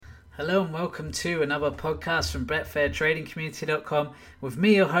Hello and welcome to another podcast from BetfairTradingCommunity.com with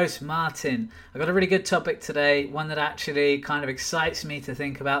me, your host, Martin. I've got a really good topic today, one that actually kind of excites me to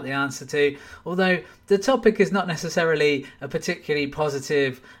think about the answer to, although the topic is not necessarily a particularly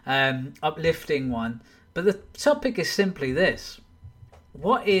positive, uplifting one, but the topic is simply this.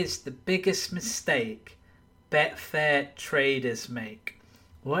 What is the biggest mistake Betfair traders make?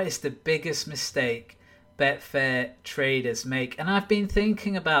 What is the biggest mistake Betfair traders make? And I've been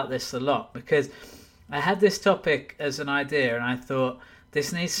thinking about this a lot because I had this topic as an idea and I thought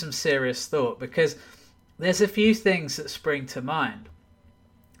this needs some serious thought because there's a few things that spring to mind.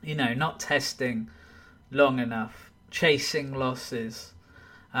 You know, not testing long enough, chasing losses,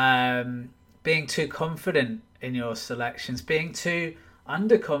 being too confident in your selections, being too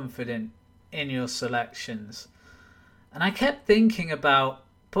underconfident in your selections. And I kept thinking about,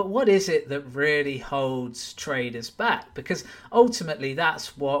 but what is it that really holds traders back? Because ultimately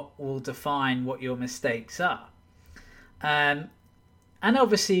that's what will define what your mistakes are. And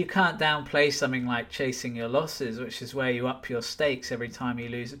obviously you can't downplay something like chasing your losses, which is where you up your stakes every time you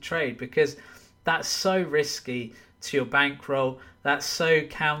lose a trade, because that's so risky to your bankroll. That's so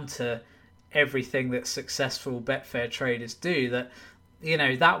counter everything that successful Betfair traders do that, you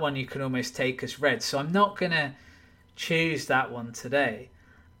know, that one you can almost take as read. So I'm not going to choose that one today.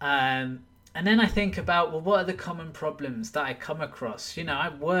 And then I think about, well, what are the common problems that I come across? You know, I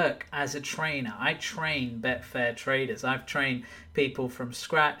work as a trainer. I train Betfair traders. I've trained people from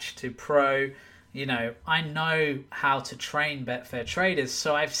scratch to pro. You know, I know how to train Betfair traders.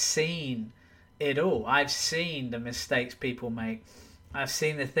 So I've seen it all. I've seen the mistakes people make. I've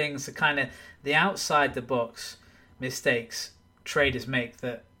seen the things, the kind of the outside the box mistakes traders make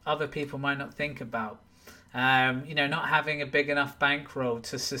that other people might not think about. You know, not having a big enough bankroll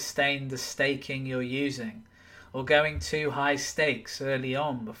to sustain the staking you're using, or going too high stakes early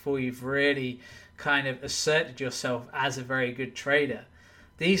on before you've really kind of asserted yourself as a very good trader.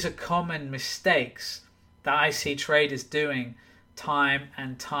 These are common mistakes that I see traders doing time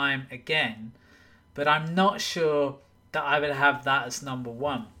and time again, but I'm not sure that I would have that as number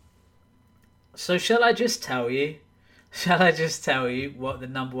one. So shall I just tell you what the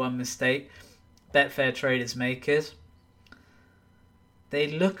number one mistake Betfair traders make is? They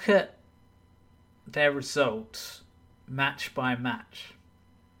look at their results match by match.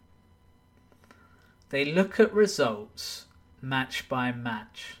 They look at results match by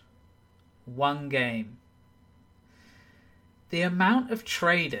match. One game. The amount of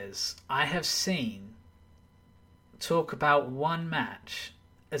traders I have seen talk about one match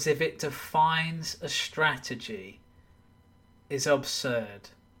as if it defines a strategy is absurd.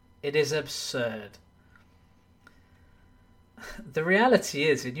 It is absurd. The reality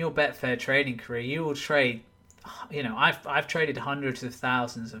is, in your Betfair trading career, you will trade, you know, I've traded hundreds of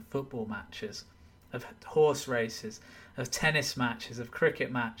thousands of football matches, of horse races, of tennis matches, of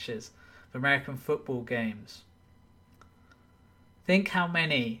cricket matches, of American football games. Think how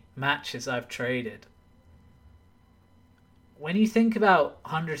many matches I've traded. When you think about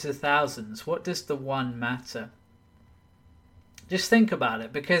hundreds of thousands, what does the one matter? Just think about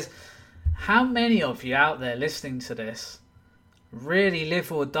it, because how many of you out there listening to this really live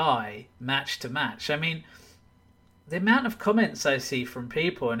or die match to match? I mean, the amount of comments I see from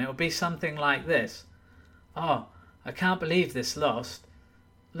people, and it'll be something like this. Oh, I can't believe this lost.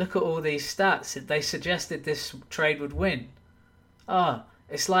 Look at all these stats. They suggested this trade would win. Oh,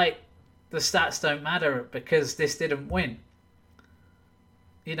 it's like the stats don't matter because this didn't win.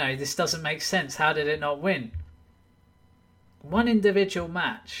 You know, this doesn't make sense. How did it not win? One individual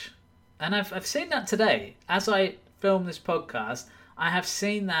match, and I've seen that today as I film this podcast. I have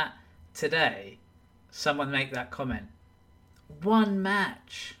seen that today. Someone make that comment. One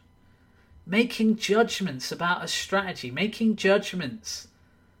match, making judgments about a strategy, making judgments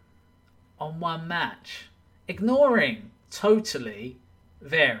on one match, ignoring totally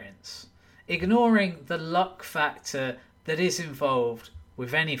variance, ignoring the luck factor that is involved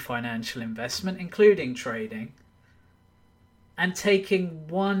with any financial investment, including trading. And taking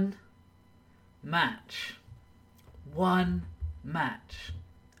one match, and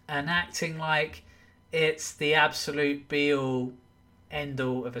acting like it's the absolute be-all,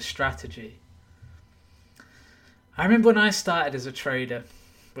 end-all of a strategy. I remember when I started as a trader,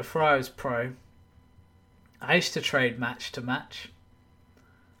 before I was pro, I used to trade match to match.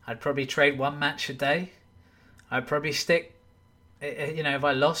 I'd probably trade one match a day. I'd probably stick, you know, if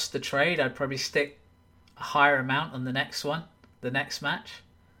I lost the trade, I'd probably stick a higher amount on the next one. The next match.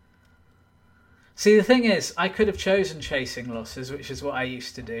 See, the thing is, I could have chosen chasing losses, which is what I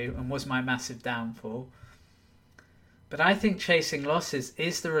used to do and was my massive downfall. But I think chasing losses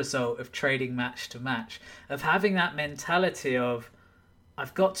is the result of trading match to match, of having that mentality of,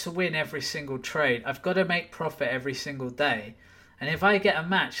 I've got to win every single trade. I've got to make profit every single day. And if I get a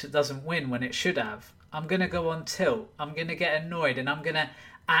match that doesn't win when it should have, I'm going to go on tilt. I'm going to get annoyed and I'm going to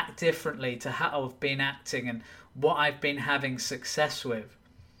act differently to how I've been acting and what I've been having success with.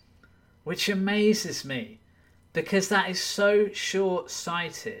 Which amazes me because that is so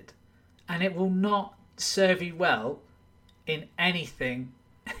short-sighted and it will not serve you well in anything,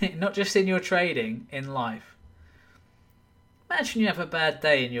 not just in your trading, in life. Imagine you have a bad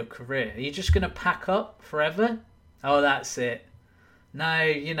day in your career. Are you just going to pack up forever? Oh, that's it.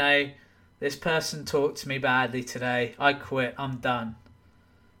 No, this person talked to me badly today. I quit. I'm done.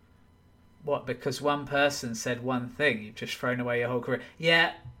 What, because one person said one thing, you've just thrown away your whole career?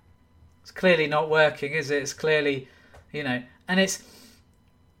 Yeah, it's clearly not working, is it? It's clearly, and it's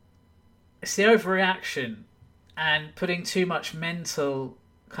the overreaction and putting too much mental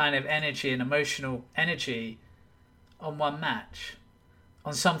kind of energy and emotional energy on one match,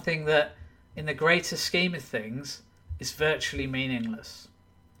 on something that in the greater scheme of things is virtually meaningless.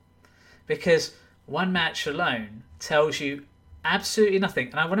 Because one match alone tells you absolutely nothing.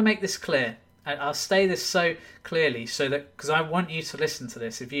 And I want to make this clear. I'll say this so clearly so that, because I want you to listen to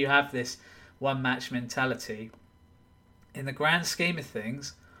this, if you have this one match mentality, in the grand scheme of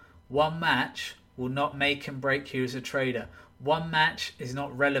things, one match will not make and break you as a trader. One match is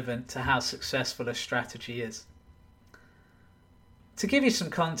not relevant to how successful a strategy is. To give you some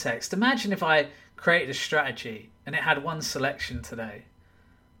context, imagine if I created a strategy and it had one selection today,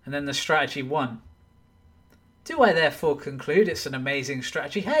 and then the strategy won. Do I therefore conclude it's an amazing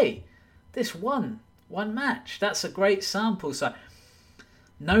strategy? Hey, this won one match. That's a great sample size.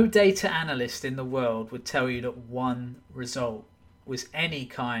 No data analyst in the world would tell you that one result was any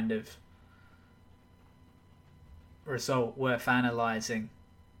kind of result worth analysing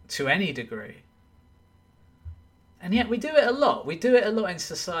to any degree. And yet we do it a lot. We do it a lot in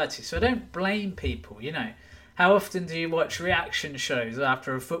society. So I don't blame people, How often do you watch reaction shows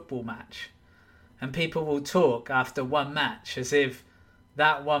after a football match? And people will talk after one match as if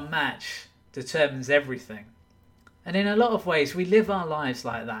that one match determines everything. And in a lot of ways, we live our lives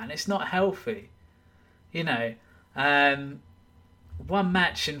like that, and it's not healthy. One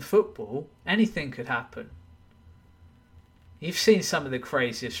match in football, anything could happen. You've seen some of the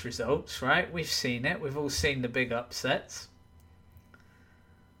craziest results, right? We've seen it. We've all seen the big upsets.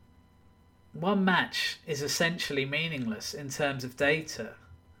 One match is essentially meaningless in terms of data.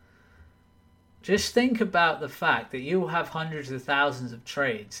 Just think about the fact that you'll have hundreds of thousands of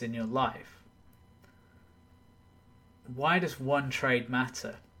trades in your life. Why does one trade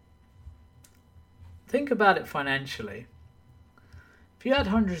matter? Think about it financially. If you had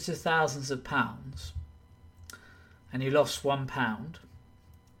hundreds of thousands of pounds and you lost £1,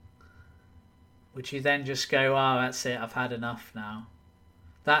 would you then just go, oh, that's it, I've had enough now?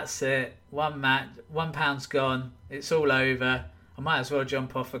 That's it, £1's gone, it's all over, I might as well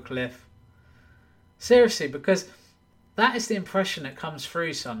jump off a cliff. Seriously, because that is the impression that comes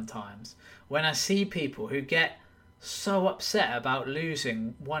through sometimes when I see people who get so upset about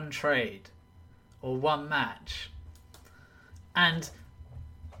losing one trade or one match. And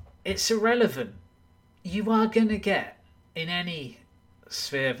it's irrelevant. You are going to get, in any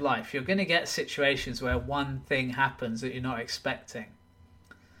sphere of life, you're going to get situations where one thing happens that you're not expecting.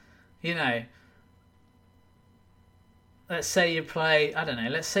 Let's say you play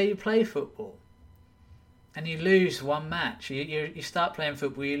football and you lose one match. You start playing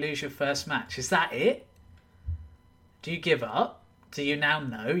football, you lose your first match. Is that it? Do you give up? Do you now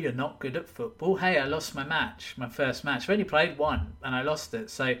know you're not good at football? Hey, I lost my first match. I've only played one and I lost it.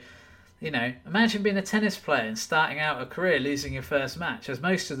 So, imagine being a tennis player and starting out a career losing your first match, as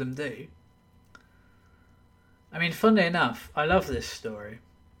most of them do. I mean, funnily enough, I love this story.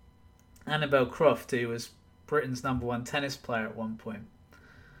 Annabel Croft, who was Britain's #1 tennis player at one point,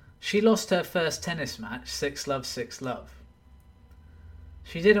 she lost her first tennis match, 6-love, 6-love.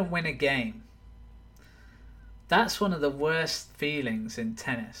 She didn't win a game. That's one of the worst feelings in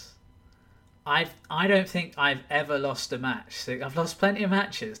tennis. I don't think I've ever lost a match. I've lost plenty of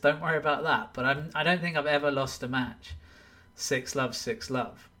matches, don't worry about that, but I don't think I've ever lost a match 6-love,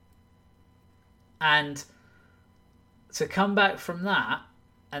 6-love. And to come back from that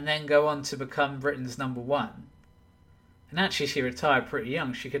and then go on to become Britain's #1, and actually she retired pretty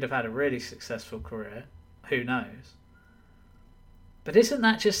young, she could have had a really successful career, who knows. But isn't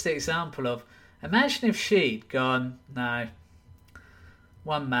that just the example of, imagine if she'd gone, no,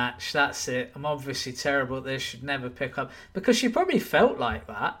 one match, that's it, I'm obviously terrible at this, should never pick up. Because she probably felt like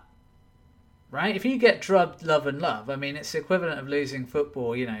that. right? If you get drubbed love and love, I mean, it's the equivalent of losing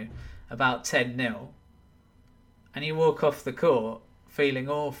football, about 10-0, and you walk off the court feeling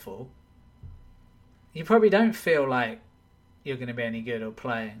awful, you probably don't feel like you're going to be any good or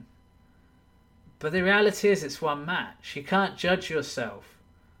playing. But the reality is it's one match. You can't judge yourself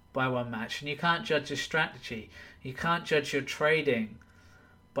by one match, and you can't judge your strategy. You can't judge your trading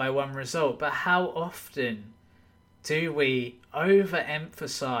by one result. But how often do we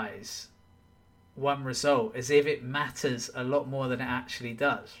overemphasize one result as if it matters a lot more than it actually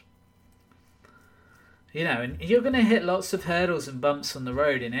does? And you're going to hit lots of hurdles and bumps on the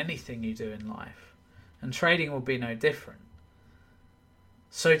road in anything you do in life. And trading will be no different.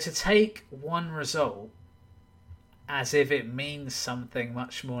 So to take one result as if it means something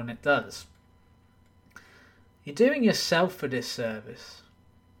much more than it does, you're doing yourself a disservice.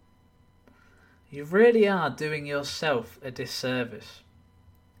 You really are doing yourself a disservice.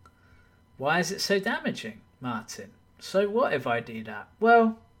 Why is it so damaging, Martin? So what if I do that?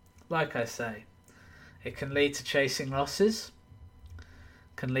 Well, like I say, it can lead to chasing losses,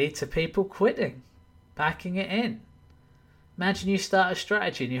 can lead to people quitting, packing it in. Imagine you start a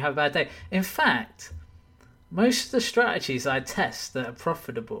strategy and you have a bad day. In fact, most of the strategies I test that are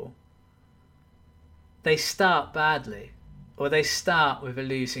profitable, they start badly, or they start with a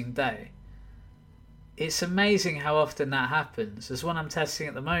losing day. It's amazing how often that happens. There's one I'm testing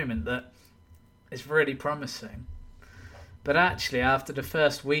at the moment that is really promising. But actually, after the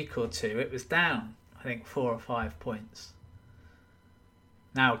first week or two, it was down, I think, 4 or 5 points.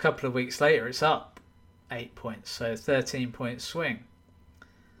 Now, a couple of weeks later, it's up 8 points, so 13-point swing.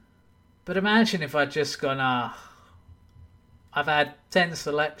 But imagine if I'd just gone, I've had 10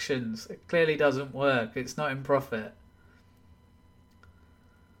 selections, it clearly doesn't work, it's not in profit.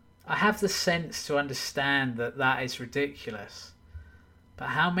 I have the sense to understand that that is ridiculous. But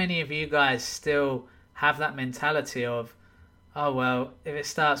how many of you guys still have that mentality of, oh well, if it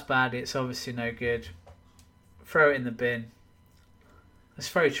starts badly, it's obviously no good. Throw it in the bin. Let's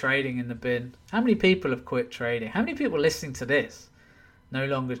throw trading in the bin. How many people have quit trading? How many people listening to this no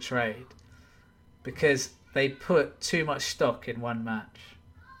longer trade because they put too much stock in one match?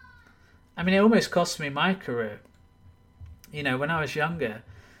 I mean, it almost cost me my career. When I was younger,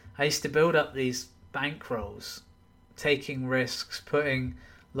 I used to build up these bankrolls, taking risks, putting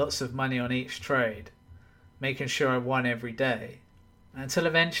lots of money on each trade, making sure I won every day, until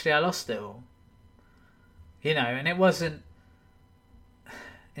eventually I lost it all. And it wasn't,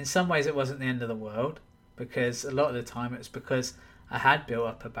 in some ways it wasn't the end of the world, because a lot of the time it was because I had built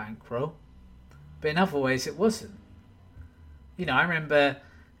up a bankroll, but in other ways it wasn't. I remember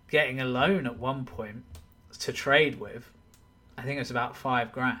getting a loan at one point to trade with, I think it was about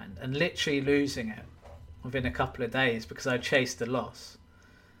 $5,000, and literally losing it within a couple of days because I chased the loss.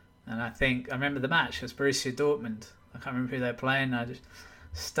 And I remember the match, it was Borussia Dortmund. I can't remember who they were playing. I just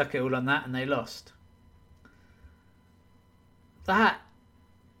stuck it all on that and they lost. That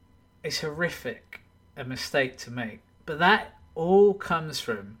is horrific, a mistake to make. But that all comes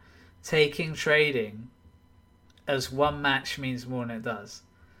from taking trading as one match means more than it does.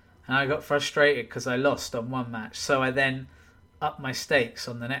 And I got frustrated because I lost on one match. So I then upped my stakes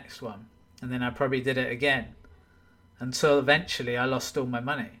on the next one. And then I probably did it again. Until eventually I lost all my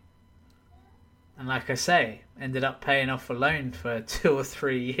money. And like I say, ended up paying off a loan for 2 or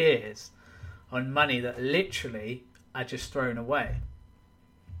 3 years on money that literally I just thrown away.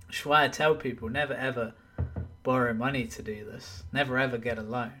 Which is why I tell people, never ever borrow money to do this. Never ever get a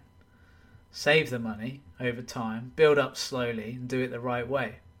loan. Save the money over time, build up slowly and do it the right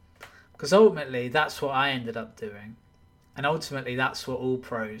way. Because ultimately that's what I ended up doing. And ultimately that's what all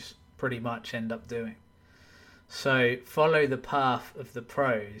pros pretty much end up doing. So follow the path of the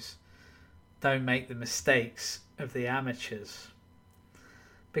pros. Don't make the mistakes of the amateurs.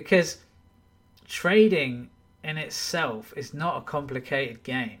 Because trading in itself is not a complicated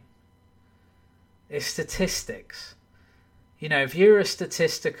game. It's statistics. If you're a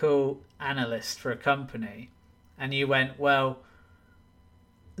statistical analyst for a company and you went, well,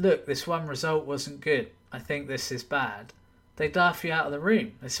 look, this one result wasn't good, I think this is bad, they'd laugh you out of the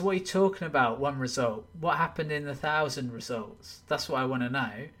room. They say, what are you talking about, one result? What happened in the 1,000 results? That's what I want to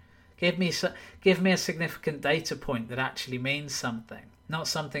know. Give me a significant data point that actually means something, not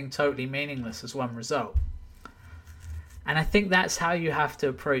something totally meaningless as one result. And I think that's how you have to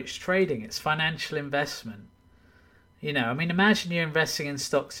approach trading. It's financial investment. Imagine you're investing in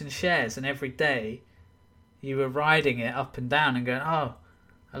stocks and shares and every day you were riding it up and down and going, oh,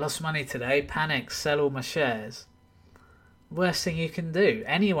 I lost money today, panic, sell all my shares. Worst thing you can do.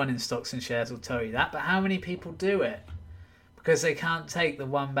 Anyone in stocks and shares will tell you that, but how many people do it? because they can't take the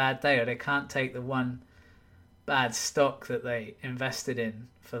one bad day, or they can't take the one bad stock that they invested in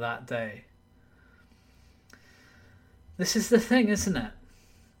for that day. This is the thing, isn't it?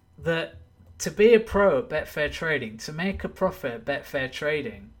 That to be a pro at Betfair Trading, to make a profit at Betfair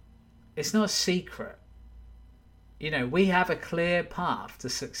Trading, it's not a secret. You know, we have a clear path to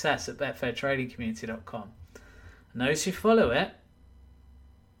success at BetfairTradingCommunity.com. And those who follow it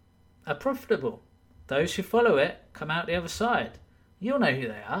are profitable. Those who follow it come out the other side. You'll know who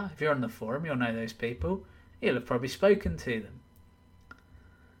they are. If you're on the forum, you'll know those people. You'll have probably spoken to them.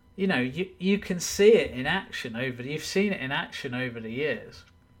 You know, you can see it in action you've seen it in action over the years.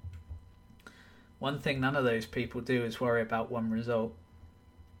 One thing none of those people do is worry about one result.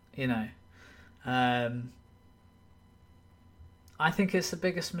 You know, I think it's the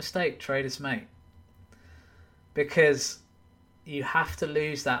biggest mistake traders make, because you have to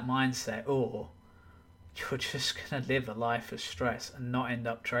lose that mindset, or you're just going to live a life of stress and not end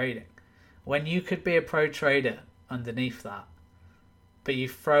up trading. When you could be a pro trader underneath that, but you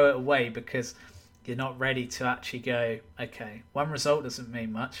throw it away because you're not ready to actually go, okay, one result doesn't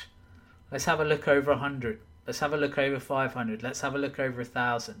mean much. Let's have a look over 100. Let's have a look over 500. Let's have a look over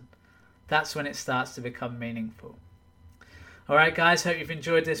 1,000. That's when it starts to become meaningful. All right, guys, hope you've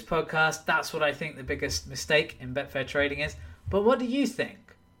enjoyed this podcast. That's what I think the biggest mistake in Betfair Trading is. But what do you think?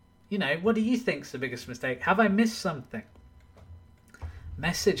 You know, what do you think is the biggest mistake? Have I missed something?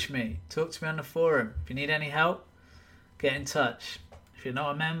 Message me. Talk to me on the forum. If you need any help, get in touch. If you're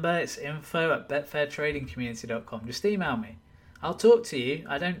not a member, it's info@betfairtradingcommunity.com. Just email me. I'll talk to you.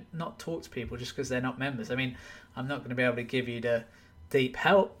 I don't not talk to people just because they're not members. I mean, I'm not going to be able to give you the deep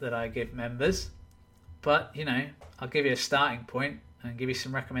help that I give members. But, you know, I'll give you a starting point and give you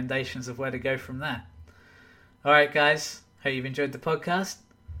some recommendations of where to go from there. All right, guys. Hope you've enjoyed the podcast.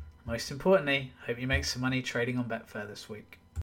 Most importantly, hope you make some money trading on Betfair this week.